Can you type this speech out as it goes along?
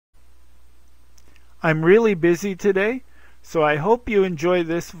I'm really busy today, so I hope you enjoy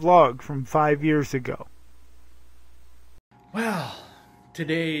this vlog from 5 years ago. Well,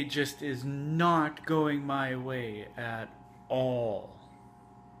 today just is not going my way at all.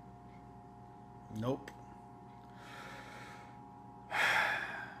 Nope.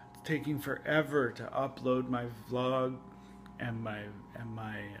 It's taking forever to upload my vlog and my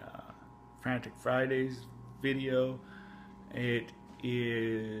Frantic Fridays video. It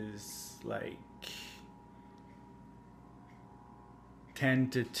is like 10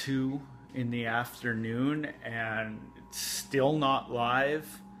 to 2 in the afternoon and it's still not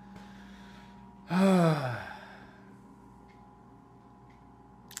live. I'm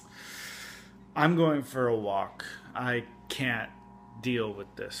going for a walk. I can't deal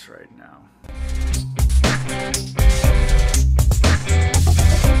with this right now.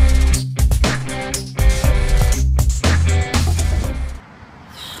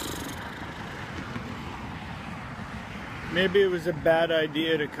 Maybe it was a bad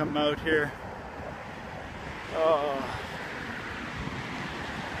idea to come out here. Oh,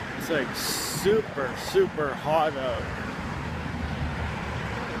 it's like super hot out.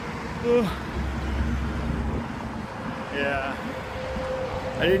 Ugh. Yeah,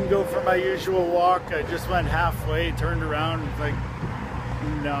 I didn't go for my usual walk. I just went halfway, turned around, and was like,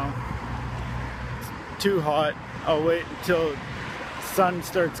 no, it's too hot. I'll wait until the sun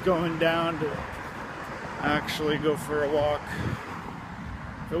starts going down to actually go for a walk.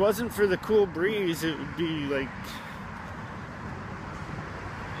 If it wasn't for the cool breeze, it would be like,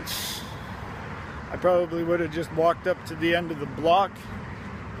 I probably would have just walked up to the end of the block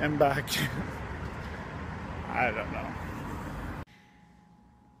and back. I don't know.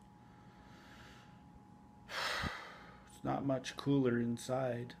 It's not much cooler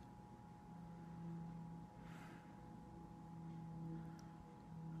inside.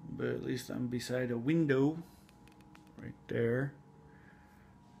 But at least I'm beside a window right there.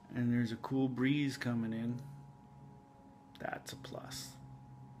 And there's a cool breeze coming in. That's a plus.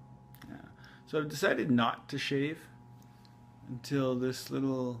 Yeah. So I've decided not to shave until this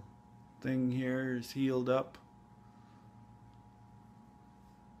little thing here is healed up.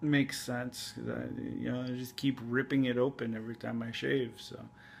 It makes sense because I just keep ripping it open every time I shave. So I'm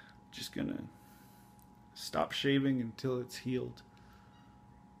just gonna stop shaving until it's healed.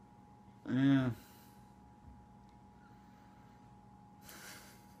 Yeah.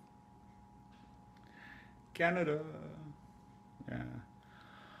 Canada. Yeah.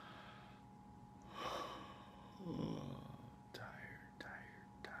 Oh, tired.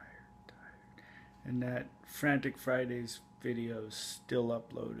 And that Frantic Fridays video is still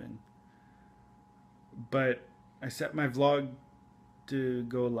uploading. But I set my vlog to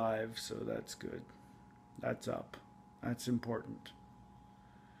go live, so that's good. That's up. That's important.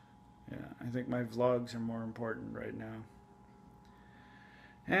 Yeah, I think my vlogs are more important right now.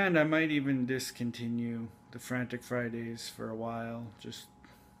 And I might even discontinue the Frantic Fridays for a while. Just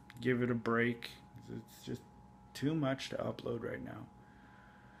give it a break. It's just too much to upload right now.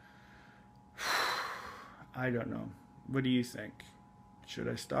 I don't know. What do you think? Should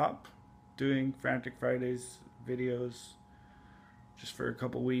I stop doing Frantic Fridays videos just for a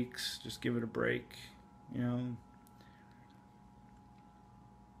couple weeks? Just give it a break, you know?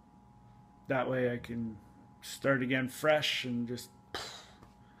 That way I can start again fresh and just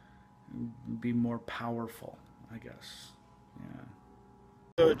be more powerful, I guess. Yeah.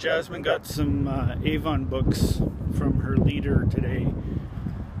 So Jasmine got some Avon books from her leader today,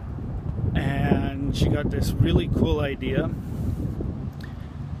 and she got this really cool idea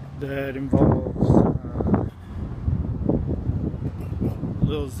that involves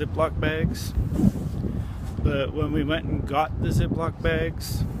little Ziploc bags. But when we went and got the Ziploc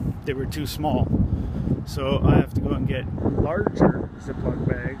bags, they were too small. So I have to go and get larger Ziploc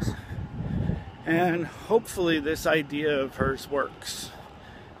bags. And hopefully this idea of hers works.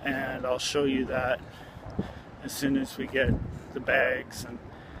 And I'll show you that as soon as we get the bags and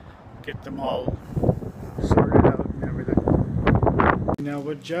get them all sorted out and everything. Now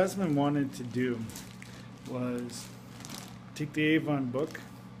what Jasmine wanted to do was take the Avon book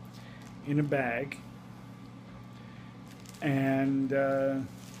in a bag and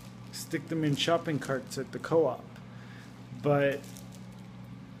stick them in shopping carts at the co-op. But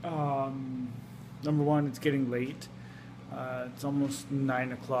number one, it's getting late. It's almost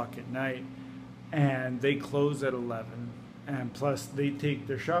 9 o'clock at night and they close at 11, and plus they take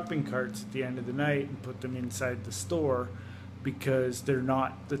their shopping carts at the end of the night and put them inside the store because they're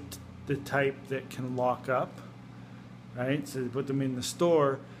not the type that can lock up, right? So they put them in the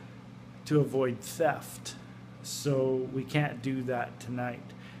store to avoid theft. So we can't do that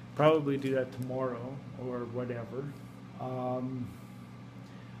tonight. Probably do that tomorrow or whatever.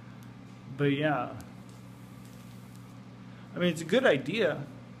 But yeah, I mean, it's a good idea.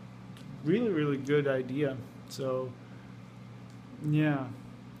 Really, really good idea. So, yeah.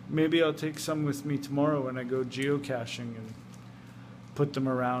 Maybe I'll take some with me tomorrow when I go geocaching and put them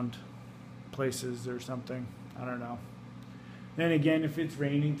around places or something. I don't know. Then again, if it's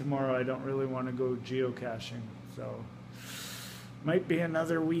raining tomorrow, I don't really want to go geocaching. So, might be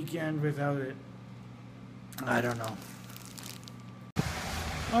another weekend without it. I don't know.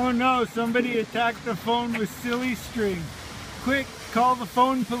 Oh no, somebody attacked the phone with silly string. Quick, call the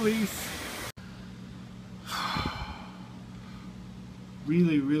phone police.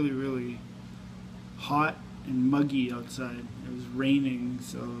 Really, really, really hot and muggy outside. It was raining,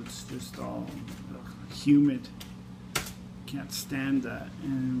 so it's just all humid. Can't stand that.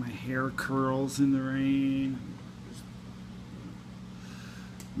 And my hair curls in the rain.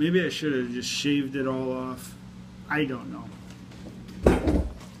 Maybe I should have just shaved it all off. I don't know.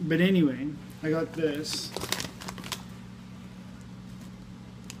 But anyway, I got this.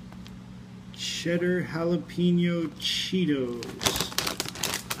 Cheddar Jalapeno Cheetos.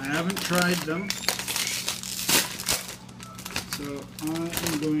 I haven't tried them, so I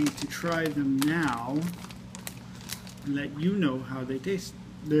am going to try them now and let you know how they taste.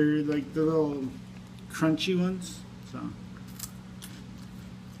 They're like the little crunchy ones, so.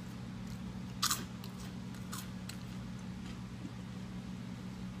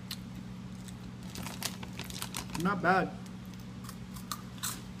 Not bad.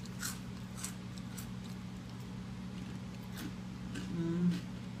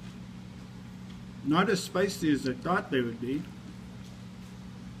 Not as spicy as I thought they would be.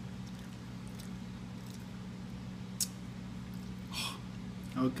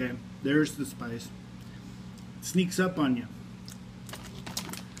 Okay, there's the spice. It sneaks up on you.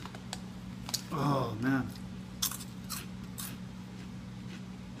 Oh man.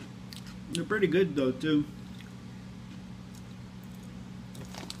 They're pretty good though too.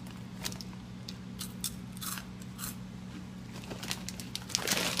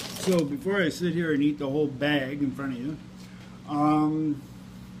 So before I sit here and eat the whole bag in front of you, I'm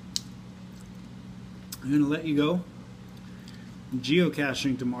going to let you go. I'm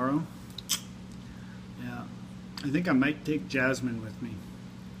geocaching tomorrow. Yeah, I think I might take Jasmine with me.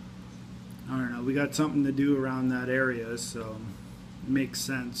 I don't know, we got something to do around that area, so it makes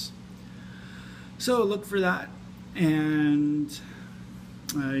sense. So look for that, and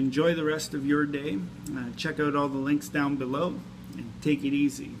enjoy the rest of your day. Check out all the links down below, and take it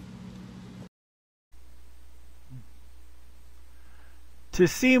easy. To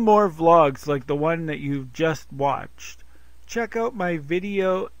see more vlogs like the one that you've just watched, check out my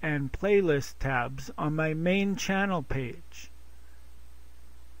video and playlist tabs on my main channel page.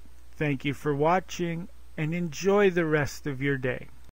 Thank you for watching and enjoy the rest of your day.